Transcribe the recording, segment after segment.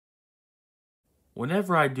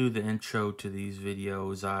Whenever I do the intro to these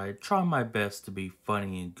videos, I try my best to be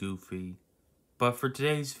funny and goofy. But for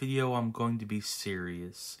today's video, I'm going to be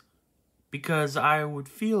serious. Because I would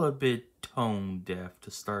feel a bit tone deaf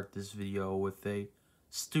to start this video with a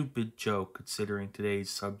stupid joke considering today's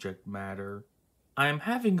subject matter. I am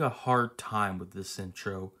having a hard time with this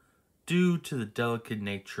intro due to the delicate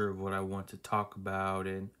nature of what I want to talk about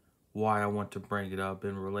and why I want to bring it up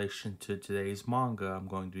in relation to today's manga I'm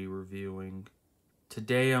going to be reviewing.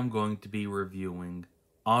 Today I'm going to be reviewing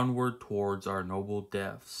Onward Towards Our Noble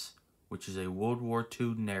Deaths, which is a World War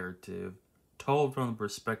II narrative told from the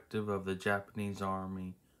perspective of the Japanese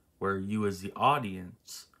army, where you as the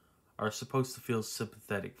audience are supposed to feel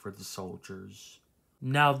sympathetic for the soldiers.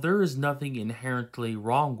 Now, there is nothing inherently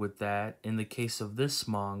wrong with that in the case of this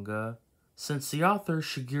manga, since the author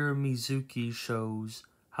Shigeru Mizuki shows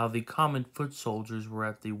how the common foot soldiers were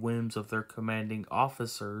at the whims of their commanding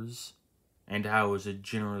officers, and how it was a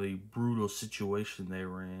generally brutal situation they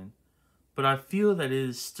were in. But I feel that it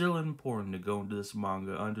is still important to go into this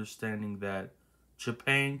manga understanding that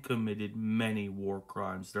Japan committed many war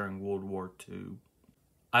crimes during World War II.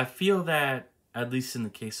 I feel that, at least in the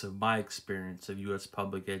case of my experience of U.S.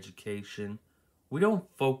 public education, we don't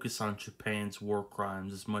focus on Japan's war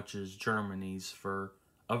crimes as much as Germany's for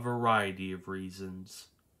a variety of reasons.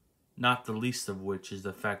 Not the least of which is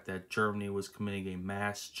the fact that Germany was committing a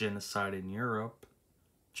mass genocide in Europe.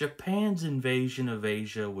 Japan's invasion of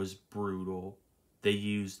Asia was brutal. They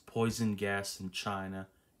used poison gas in China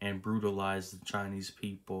and brutalized the Chinese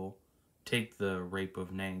people. Take the rape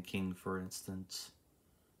of Nanking, for instance.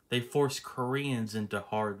 They forced Koreans into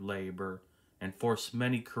hard labor and forced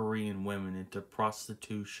many Korean women into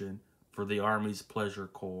prostitution for the army's pleasure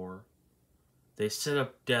corps. They set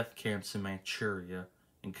up death camps in Manchuria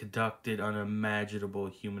and conducted unimaginable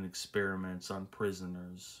human experiments on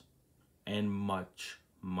prisoners, and much,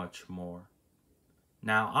 much more.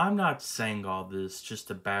 Now, I'm not saying all this just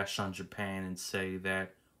to bash on Japan and say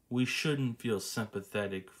that we shouldn't feel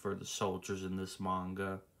sympathetic for the soldiers in this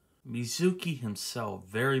manga. Mizuki himself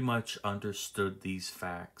very much understood these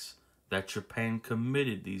facts, that Japan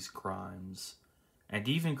committed these crimes, and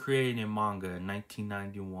even created a manga in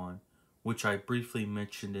 1991, which I briefly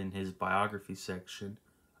mentioned in his biography section,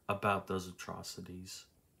 about those atrocities.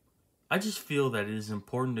 I just feel that it is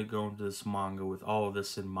important to go into this manga with all of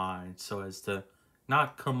this in mind so as to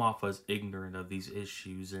not come off as ignorant of these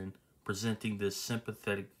issues and presenting this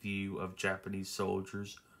sympathetic view of Japanese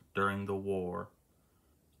soldiers during the war.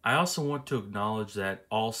 I also want to acknowledge that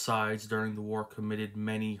all sides during the war committed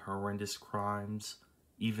many horrendous crimes,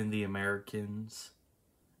 even the Americans.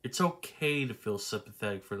 It's okay to feel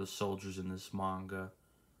sympathetic for the soldiers in this manga.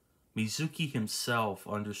 Mizuki himself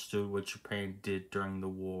understood what Japan did during the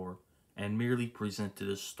war and merely presented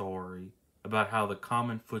a story about how the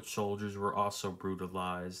common foot soldiers were also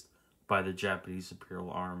brutalized by the Japanese Imperial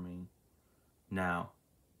Army. Now,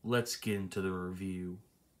 let's get into the review.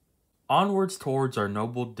 Onwards Towards Our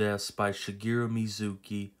Noble Deaths by Shigeru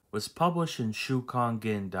Mizuki was published in Shukan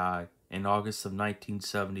Gendai in August of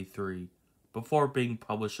 1973, before being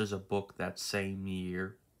published as a book that same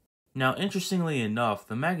year. Now, interestingly enough,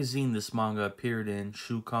 the magazine this manga appeared in,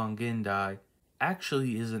 Shukan Gendai,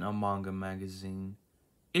 actually isn't a manga magazine.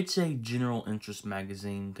 It's a general interest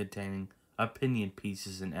magazine containing opinion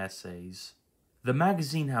pieces and essays. The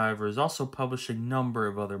magazine, however, is also publishing a number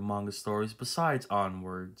of other manga stories besides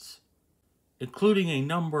Onwards, including a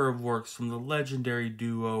number of works from the legendary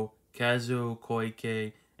duo Kazuo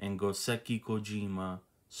Koike and Goseki Kojima,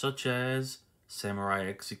 such as Samurai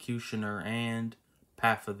Executioner and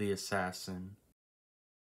Path of the Assassin.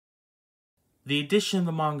 The edition of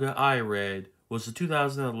the manga I read was the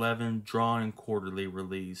 2011 Drawn and Quarterly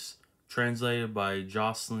release, translated by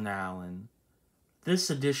Jocelyn Allen. This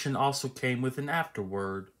edition also came with an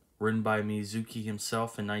afterword, written by Mizuki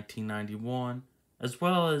himself in 1991, as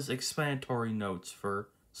well as explanatory notes for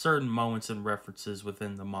certain moments and references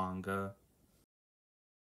within the manga.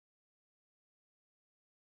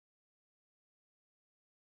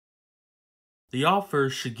 The author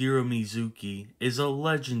Shigeru Mizuki is a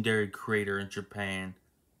legendary creator in Japan,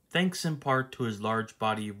 thanks in part to his large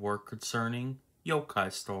body of work concerning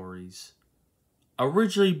yokai stories.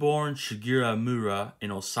 Originally born Shigeru Amura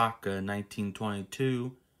in Osaka in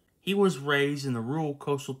 1922, he was raised in the rural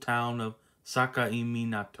coastal town of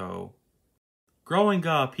Sakaiminato. Growing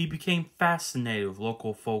up, he became fascinated with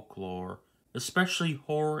local folklore, especially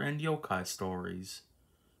horror and yokai stories,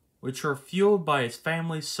 which were fueled by his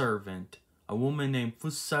family's servant, a woman named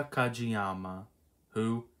Fusa Kajiyama,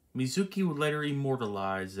 who Mizuki would later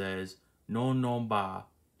immortalize as No No Ba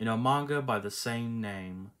in a manga by the same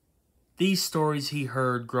name. These stories he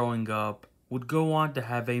heard growing up would go on to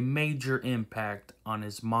have a major impact on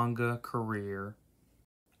his manga career.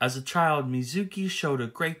 As a child, Mizuki showed a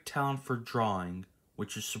great talent for drawing,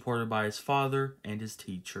 which was supported by his father and his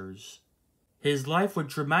teachers. His life would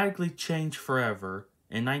dramatically change forever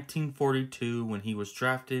in 1942 when he was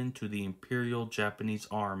drafted into the Imperial Japanese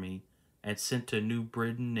Army and sent to New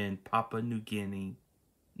Britain and Papua New Guinea.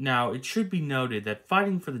 Now, it should be noted that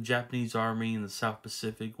fighting for the Japanese Army in the South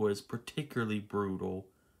Pacific was particularly brutal,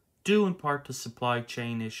 due in part to supply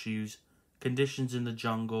chain issues, conditions in the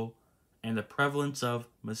jungle, and the prevalence of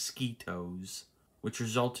mosquitoes, which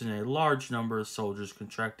resulted in a large number of soldiers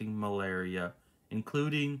contracting malaria,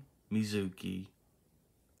 including Mizuki.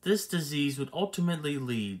 This disease would ultimately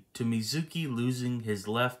lead to Mizuki losing his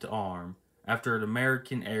left arm after an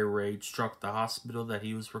American air raid struck the hospital that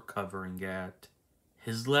he was recovering at.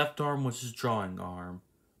 His left arm was his drawing arm,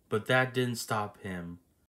 but that didn't stop him.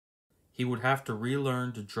 He would have to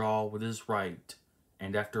relearn to draw with his right,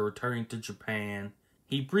 and after returning to Japan,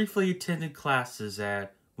 he briefly attended classes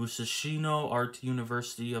at Musashino Art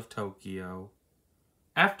University of Tokyo.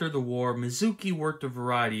 After the war, Mizuki worked a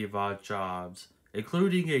variety of odd jobs,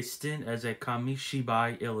 including a stint as a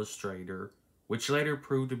kamishibai illustrator, which later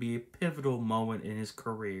proved to be a pivotal moment in his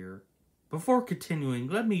career. Before continuing,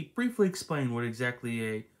 let me briefly explain what exactly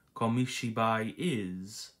a kamishibai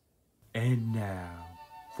is. And now,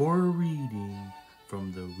 for a reading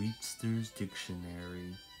from the Webster's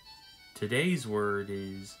Dictionary. Today's word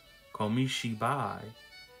is kamishibai.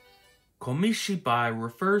 Kamishibai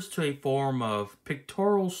refers to a form of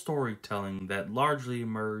pictorial storytelling that largely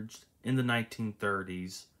emerged in the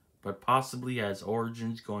 1930s, but possibly has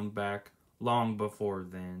origins going back long before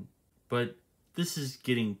then. But this is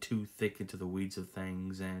getting too thick into the weeds of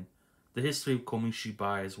things, and the history of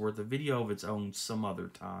kamishibai is worth a video of its own some other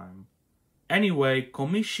time. Anyway,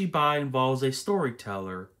 kamishibai involves a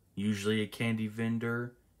storyteller, usually a candy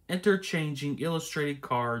vendor, interchanging illustrated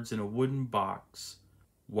cards in a wooden box,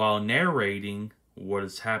 while narrating what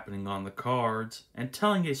is happening on the cards and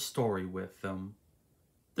telling a story with them.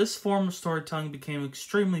 This form of storytelling became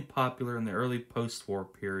extremely popular in the early post-war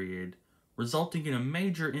period, resulting in a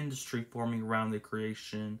major industry forming around the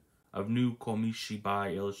creation of new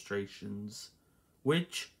kamishibai illustrations,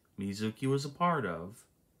 which Mizuki was a part of.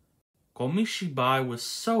 Kamishibai was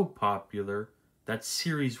so popular that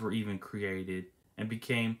series were even created and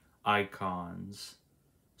became icons,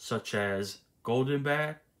 such as Golden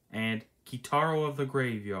Bat and Kitaro of the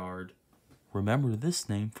Graveyard. Remember this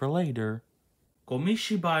name for later.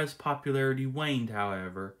 Kamishibai's popularity waned,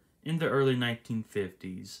 however, in the early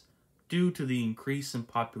 1950s, due to the increase in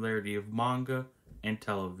popularity of manga and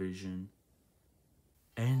television.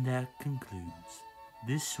 And that concludes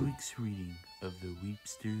this week's reading of the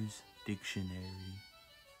Webster's Dictionary.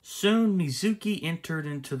 Soon, Mizuki entered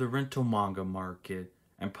into the rental manga market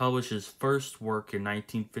and published his first work in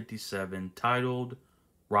 1957 titled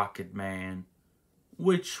Rocket Man,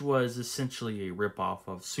 which was essentially a ripoff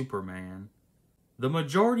of Superman. The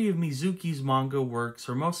majority of Mizuki's manga works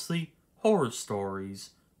are mostly horror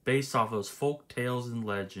stories based off those folk tales and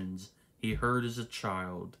legends he heard as a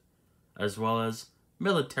child, as well as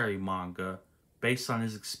military manga based on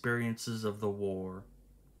his experiences of the war.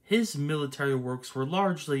 His military works were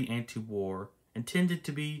largely anti-war and tended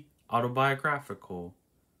to be autobiographical.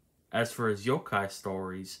 As for his yokai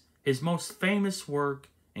stories, his most famous work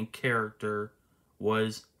and character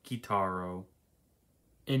was Kitaro.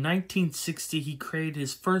 In 1960, he created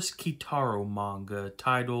his first Kitaro manga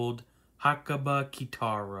titled Hakaba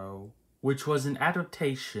Kitaro, which was an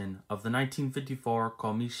adaptation of the 1954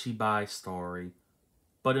 Kamishibai story,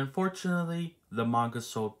 but unfortunately, the manga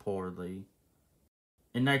sold poorly.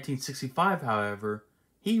 In 1965, however,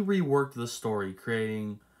 he reworked the story,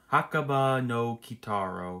 creating Hakaba no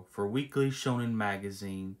Kitaro for Weekly Shonen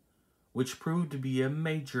magazine, which proved to be a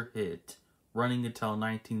major hit, running until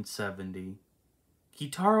 1970.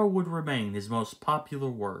 Kitaro would remain his most popular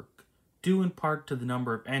work, due in part to the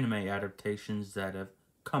number of anime adaptations that have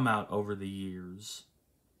come out over the years.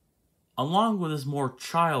 Along with his more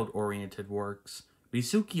child-oriented works,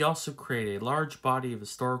 Mizuki also created a large body of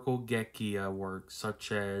historical gekiya works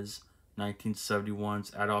such as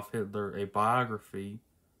 1971's Adolf Hitler, A Biography,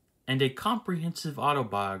 and a comprehensive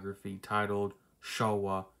autobiography titled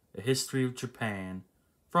Showa, A History of Japan,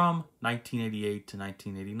 from 1988 to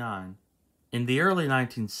 1989. In the early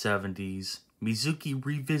 1970s, Mizuki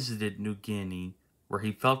revisited New Guinea, where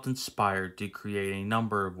he felt inspired to create a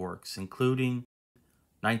number of works, including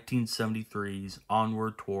 1973's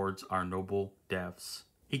Onward Towards Our Noble Deaths.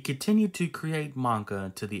 He continued to create manga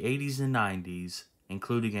into the 80s and 90s,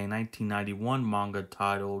 including a 1991 manga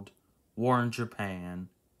titled War in Japan,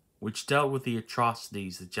 which dealt with the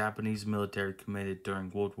atrocities the Japanese military committed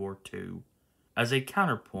during World War II, as a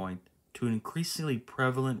counterpoint to an increasingly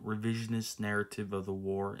prevalent revisionist narrative of the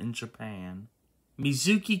war in Japan.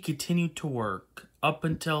 Mizuki continued to work up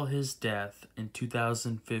until his death in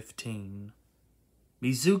 2015.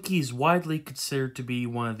 Mizuki is widely considered to be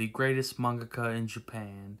one of the greatest mangaka in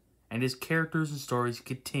Japan, and his characters and stories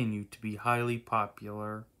continue to be highly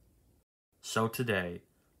popular. So today,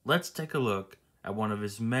 let's take a look at one of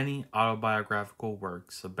his many autobiographical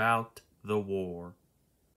works about the war.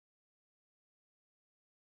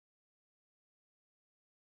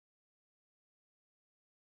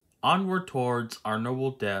 Onward Towards Our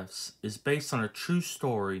Noble Deaths is based on a true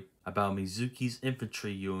story about Mizuki's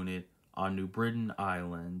infantry unit on New Britain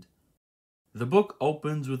Island. The book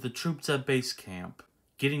opens with the troops at base camp,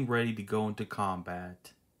 getting ready to go into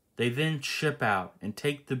combat. They then ship out and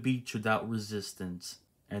take the beach without resistance,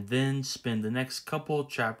 and then spend the next couple of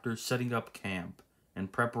chapters setting up camp in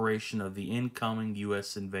preparation of the incoming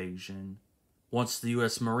U.S. invasion. Once the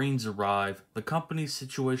U.S. Marines arrive, the company's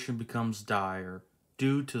situation becomes dire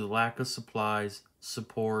due to the lack of supplies,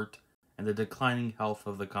 support, and the declining health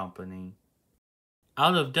of the company.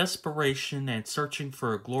 Out of desperation and searching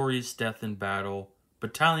for a glorious death in battle,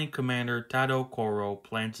 Battalion Commander Tado Koro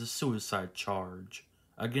plans a suicide charge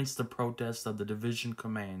against the protest of the division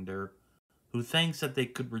commander, who thinks that they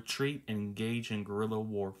could retreat and engage in guerrilla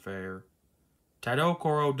warfare. Tado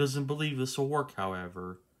Koro doesn't believe this will work,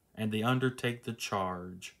 however, and they undertake the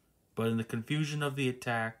charge, but in the confusion of the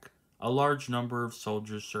attack, a large number of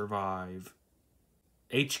soldiers survive.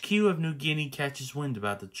 HQ of New Guinea catches wind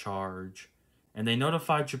about the charge, and they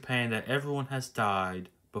notify Japan that everyone has died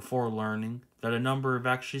before learning that a number have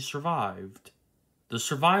actually survived. The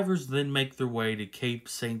survivors then make their way to Cape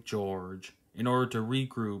St. George in order to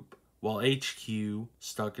regroup, while HQ,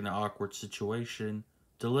 stuck in an awkward situation,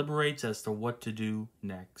 deliberates as to what to do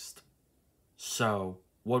next. So,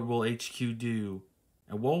 what will HQ do,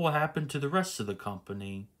 and what will happen to the rest of the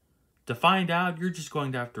company? To find out, you're just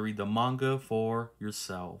going to have to read the manga for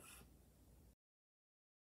yourself.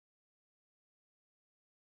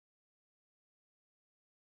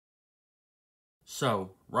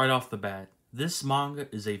 So, right off the bat, this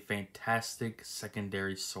manga is a fantastic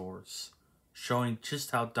secondary source, showing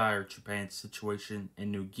just how dire Japan's situation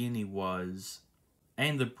in New Guinea was,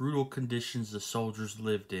 and the brutal conditions the soldiers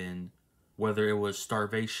lived in, whether it was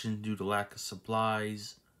starvation due to lack of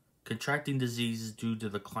supplies, contracting diseases due to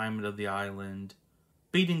the climate of the island,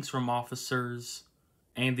 beatings from officers,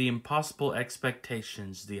 and the impossible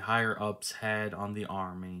expectations the higher-ups had on the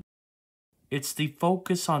army. It's the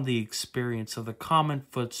focus on the experience of the common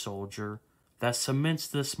foot soldier that cements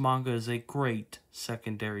this manga as a great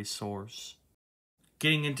secondary source.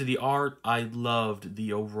 Getting into the art, I loved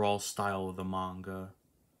the overall style of the manga.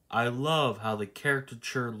 I love how the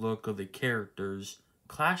caricature look of the characters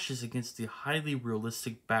clashes against the highly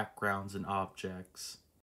realistic backgrounds and objects.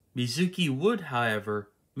 Mizuki would, however,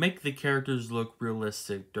 make the characters look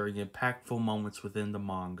realistic during impactful moments within the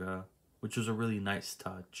manga, which was a really nice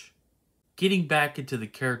touch. Getting back into the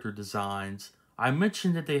character designs, I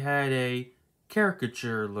mentioned that they had a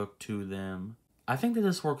caricature look to them. I think that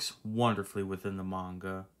this works wonderfully within the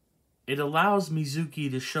manga. It allows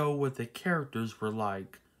Mizuki to show what the characters were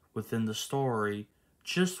like within the story,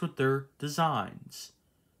 just with their designs.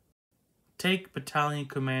 Take Battalion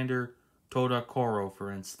Commander Toda Koro,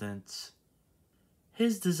 for instance.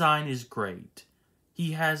 His design is great.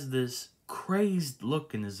 He has this crazed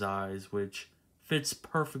look in his eyes, which fits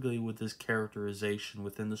perfectly with his characterization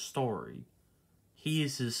within the story. He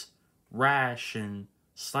is this rash and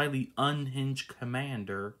slightly unhinged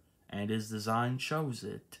commander, and his design shows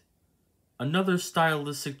it. Another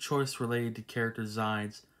stylistic choice related to character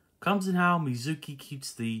designs comes in how Mizuki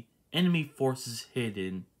keeps the enemy forces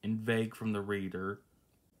hidden and vague from the reader,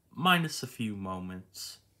 minus a few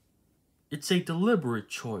moments. It's a deliberate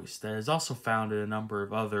choice that is also found in a number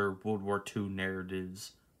of other World War II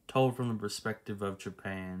narratives, told from the perspective of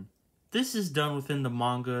Japan. This is done within the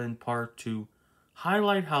manga in part to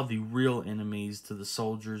highlight how the real enemies to the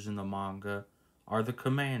soldiers in the manga are the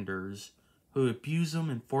commanders, who abuse them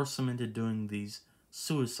and force them into doing these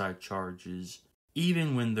suicide charges,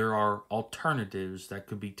 even when there are alternatives that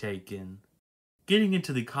could be taken. Getting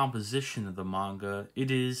into the composition of the manga,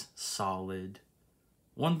 it is solid.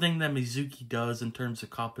 One thing that Mizuki does in terms of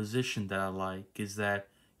composition that I like is that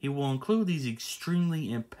he will include these extremely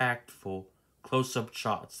impactful close-up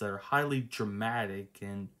shots that are highly dramatic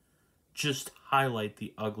and just highlight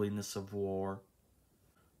the ugliness of war.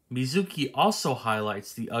 Mizuki also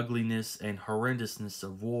highlights the ugliness and horrendousness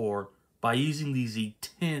of war by using these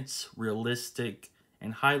intense, realistic,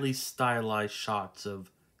 and highly stylized shots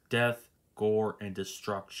of death, gore, and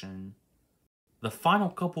destruction. The final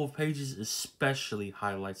couple of pages especially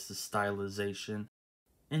highlights the stylization.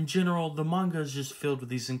 In general, the manga is just filled with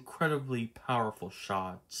these incredibly powerful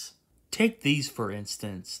shots. Take these for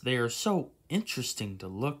instance, they are so interesting to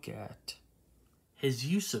look at. His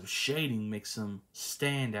use of shading makes him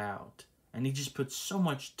stand out, and he just puts so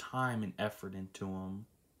much time and effort into them.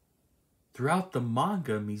 Throughout the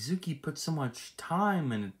manga, Mizuki puts so much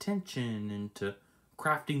time and attention into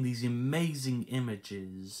crafting these amazing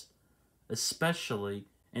images, especially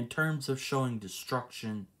in terms of showing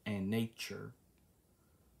destruction and nature.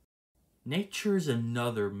 Nature is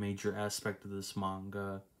another major aspect of this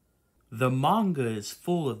manga. The manga is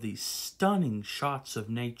full of these stunning shots of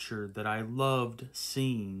nature that I loved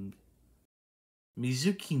seeing.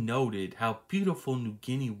 Mizuki noted how beautiful New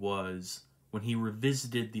Guinea was when he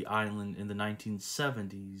revisited the island in the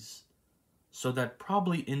 1970s, so that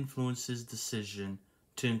probably influenced his decision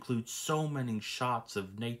to include so many shots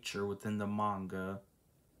of nature within the manga.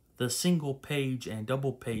 The single page and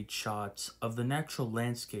double page shots of the natural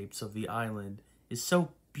landscapes of the island is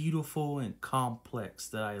so beautiful and complex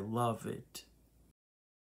that I love it.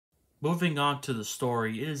 Moving on to the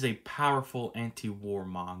story, it is a powerful anti-war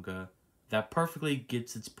manga that perfectly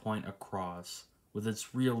gets its point across with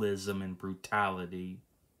its realism and brutality.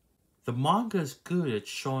 The manga is good at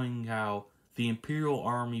showing how the Imperial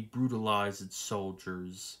Army brutalized its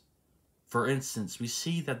soldiers. For instance, we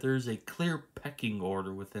see that there is a clear pecking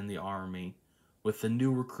order within the army, with the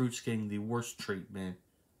new recruits getting the worst treatment,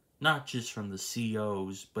 not just from the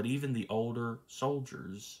COs, but even the older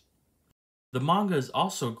soldiers. The manga is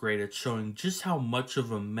also great at showing just how much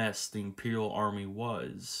of a mess the Imperial Army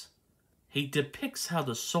was. He depicts how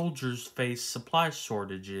the soldiers face supply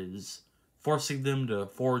shortages, forcing them to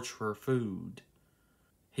forage for food.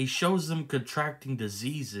 He shows them contracting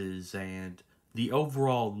diseases and the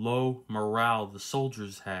overall low morale the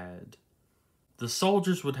soldiers had. The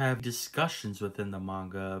soldiers would have discussions within the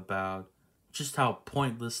manga about just how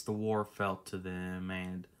pointless the war felt to them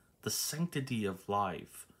and the sanctity of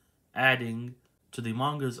life, adding to the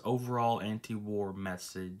manga's overall anti-war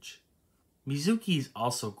message. Mizuki is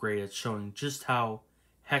also great at showing just how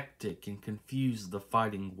hectic and confused the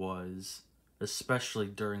fighting was, especially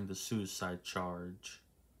during the suicide charge.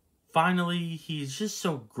 Finally, he's just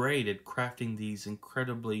so great at crafting these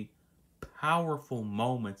incredibly powerful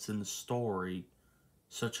moments in the story,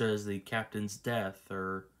 such as the captain's death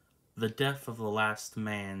or the death of the last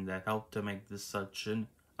man that helped to make this such an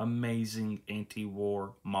amazing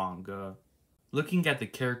anti-war manga. Looking at the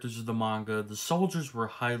characters of the manga, the soldiers were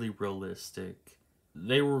highly realistic.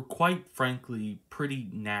 They were quite frankly pretty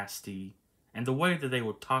nasty, and the way that they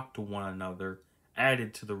would talk to one another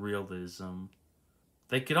added to the realism.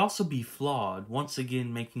 They could also be flawed, once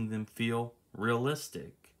again making them feel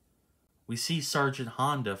realistic. We see Sergeant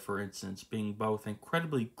Honda, for instance, being both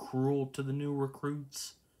incredibly cruel to the new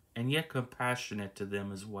recruits and yet compassionate to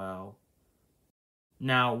them as well.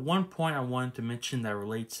 Now, one point I wanted to mention that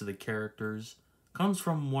relates to the characters comes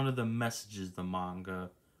from one of the messages of the manga,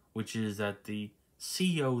 which is that the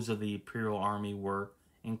CEOs of the Imperial Army were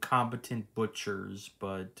incompetent butchers,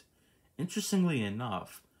 but interestingly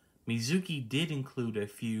enough, Mizuki did include a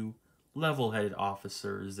few level-headed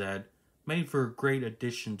officers that made for a great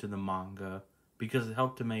addition to the manga because it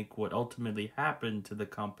helped to make what ultimately happened to the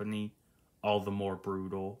company all the more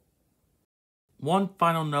brutal. One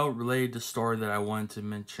final note related to story that I wanted to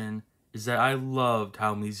mention is that I loved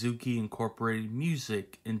how Mizuki incorporated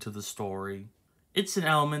music into the story. It's an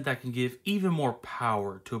element that can give even more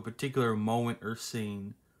power to a particular moment or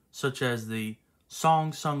scene, such as the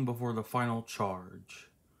song sung before the final charge.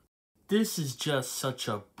 This is just such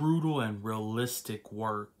a brutal and realistic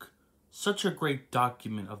work, such a great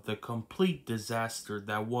document of the complete disaster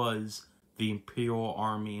that was the Imperial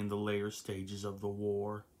Army in the later stages of the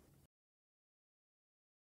war.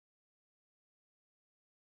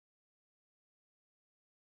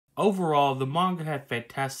 Overall, the manga had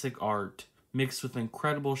fantastic art, mixed with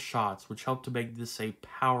incredible shots, which helped to make this a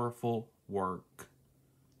powerful work.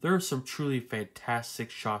 There are some truly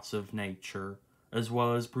fantastic shots of nature, as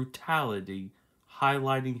well as brutality,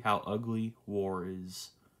 highlighting how ugly war is.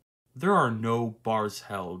 There are no bars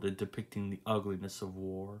held in depicting the ugliness of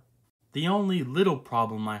war. The only little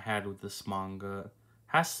problem I had with this manga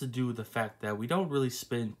has to do with the fact that we don't really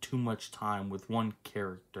spend too much time with one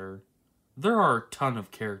character. There are a ton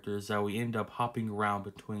of characters that we end up hopping around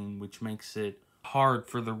between, which makes it hard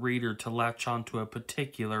for the reader to latch onto a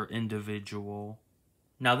particular individual.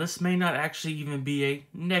 Now, this may not actually even be a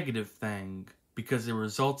negative thing, because it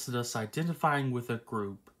results in us identifying with a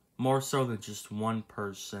group, more so than just one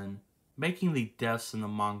person, making the deaths in the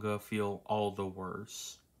manga feel all the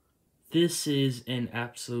worse. This is an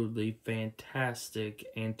absolutely fantastic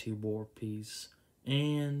anti-war piece,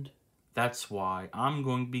 and that's why I'm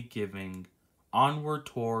going to be giving Onward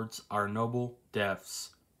Towards Our Noble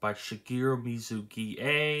Deaths by Shigeru Mizuki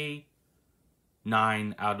a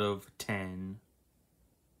 9 out of 10.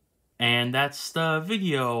 And that's the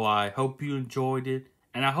video. I hope you enjoyed it,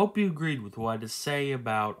 and I hope you agreed with what I had to say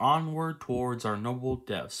about Onward Towards Our Noble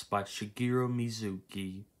Deaths by Shigeru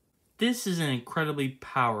Mizuki. This is an incredibly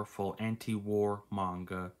powerful anti-war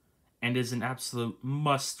manga, and is an absolute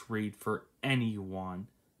must-read for anyone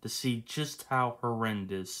to see just how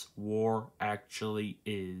horrendous war actually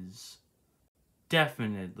is.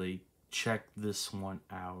 Definitely check this one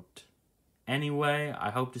out. Anyway, I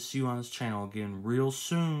hope to see you on this channel again real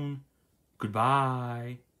soon.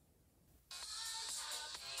 Goodbye.